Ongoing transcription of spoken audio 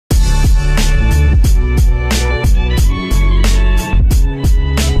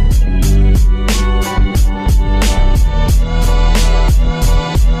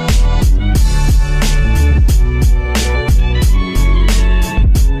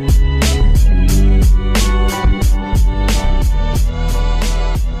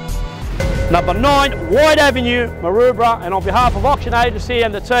9 White Avenue, Maroubra, and on behalf of Auction Agency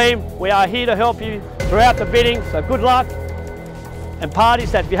and the team, we are here to help you throughout the bidding, so good luck. And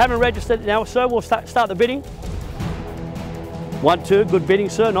parties that if you haven't registered now, sir, we'll start the bidding. 1, 2, good bidding,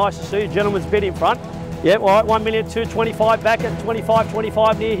 sir, nice to see you. Gentleman's bid in front. Yeah, all right, 1,225,000 back at 25,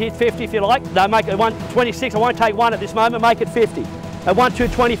 25 near here, 50 if you like. No, make it 126, I won't take one at this moment, make it 50. At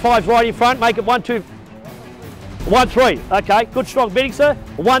 1,225 right in front, make it 1,213. Okay, good strong bidding, sir.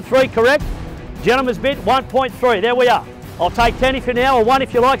 1,3 correct. Gentleman's bid, 1.3, there we are. I'll take 10 if you now, or 1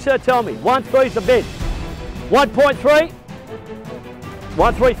 if you like, sir, tell me. 1.3 is the bid. 1.3,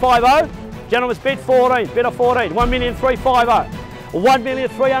 1,350. Gentleman's bid, 14, bid of 14, 1,350,000.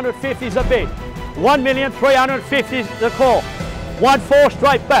 1,350,000 is the bid. 1,350,000 is the call. 1.4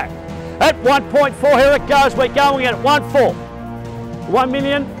 straight back. At 1.4, here it goes, we're going at 1.4.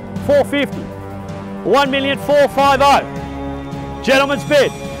 1,450,000. 1,450,000. Gentleman's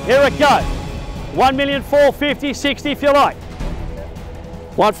bid, here it goes. 1,450,000, 60 if you like.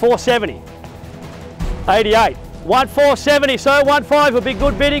 1,470. 88. 1,470, so 1.5 would be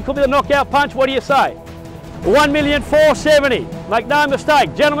good bidding, could be the knockout punch, what do you say? 1,470,000, make no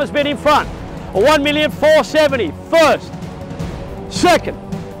mistake, gentleman's bid in front. 1,470,000, first, second,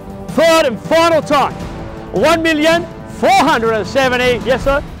 third and final time. 1,470,000, yes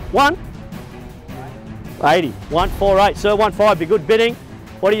sir, 1,80, 148, sir, 1.5 be good bidding,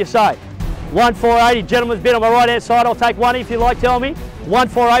 what do you say? 1,480, gentleman's bid on my right hand side, I'll take 1 if you like, tell me.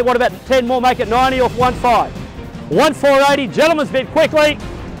 1,48, what about 10 more, make it 90 off 1.5. 1,480, gentleman's bid quickly,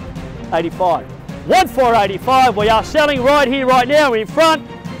 85. 1,485, we are selling right here, right now, we're in front,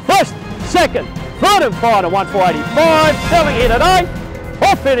 first, second, third and final, 1,485, selling here today,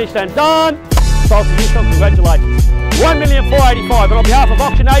 all finished and done. Sold to Houston, congratulations. 1,485, and on behalf of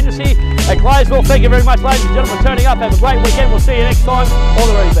Auction Agency at Claysville, thank you very much ladies and gentlemen for turning up, have a great weekend, we'll see you next time, all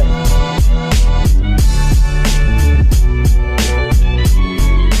the very best.